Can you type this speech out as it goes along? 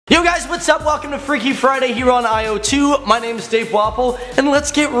Yo guys, what's up? Welcome to Freaky Friday here on IO2. My name is Dave Wapple, and let's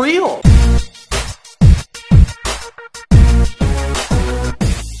get real.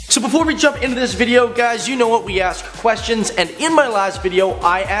 So before we jump into this video, guys, you know what, we ask questions, and in my last video,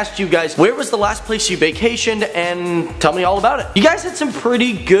 I asked you guys, where was the last place you vacationed, and tell me all about it. You guys had some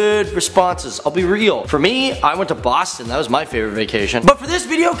pretty good responses, I'll be real. For me, I went to Boston, that was my favorite vacation. But for this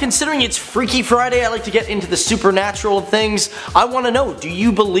video, considering it's Freaky Friday, I like to get into the supernatural of things. I want to know, do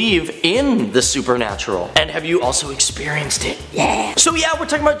you believe in the supernatural? And have you also experienced it? Yeah. So yeah, we're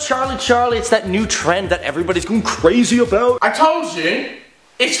talking about Charlie. It's that new trend that everybody's going crazy about. I told you!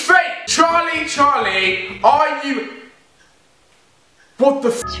 It's fake! Charlie, are you... What the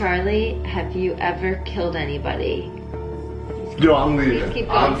f... Charlie, have you ever killed anybody? Yo, I'm leaving. Please keep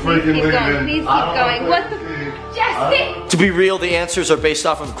going. I'm freaking leaving. Please keep going. What the f... Jesse! To be real, the answers are based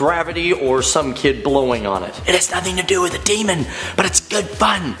off of gravity or some kid blowing on it. It has nothing to do with a demon, but it's good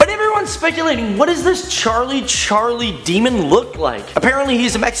fun. But everyone's speculating, what does this Charlie demon look like? Apparently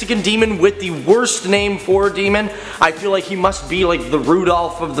he's a Mexican demon with the worst name for a demon. I feel like he must be like the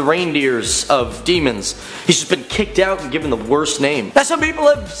Rudolph of the reindeers of demons. He's just been kicked out and given the worst name. Now some people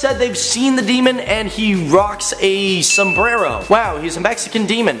have said they've seen the demon and he rocks a sombrero. Wow, he's a Mexican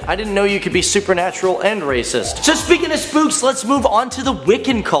demon. I didn't know you could be supernatural and racist. So speaking of spooks, let's move on to the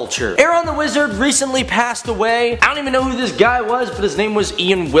Wiccan culture. Aaron the Wizard recently passed away. I don't even know who this guy was, but his name was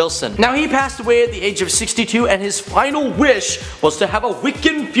Ian Wilson. Now he passed away at the age of 62 and his final wish was to have a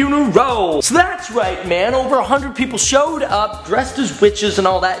Wiccan funeral. So that's right, man. Over 100 people showed up dressed as witches and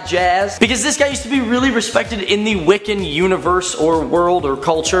all that jazz because this guy used to be really respected in the Wiccan universe or world or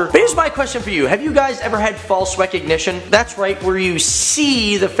culture. But here's my question for you. Have you guys ever had false recognition? That's right, where you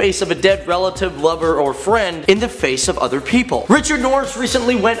see the face of a dead relative, lover, or friend in the face of other people. Richard Norris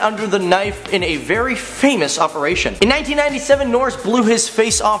recently went under the knife in a very famous operation. In 1997, Norris blew his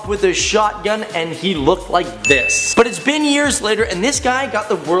face off with a shotgun and he looked like this. But it's been years later and this guy got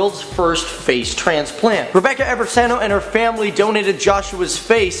the world's first face transplant. Rebecca Eversano and her family donated Joshua's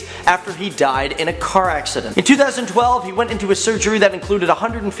face after he died in a car accident. In 2012, he went into a surgery that included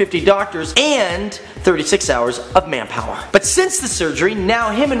 150 doctors and 36 hours of manpower. But since the surgery,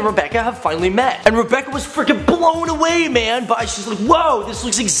 now him and Rebecca have finally met. And Rebecca was freaking blown away, man, by she's like, whoa, this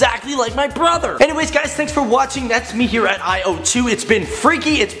looks exactly like my brother. Anyways, guys, thanks for watching. That's me here at IO2. It's been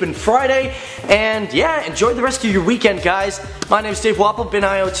freaky, it's been Friday, and yeah, enjoy the rest of your weekend, guys. My name's Dave Wapple, been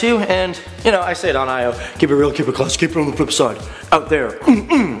IO2, and you know, I say it on IO. Keep it real, keep it class, keep it on the flip side. Out there,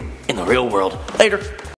 in the real world. Later.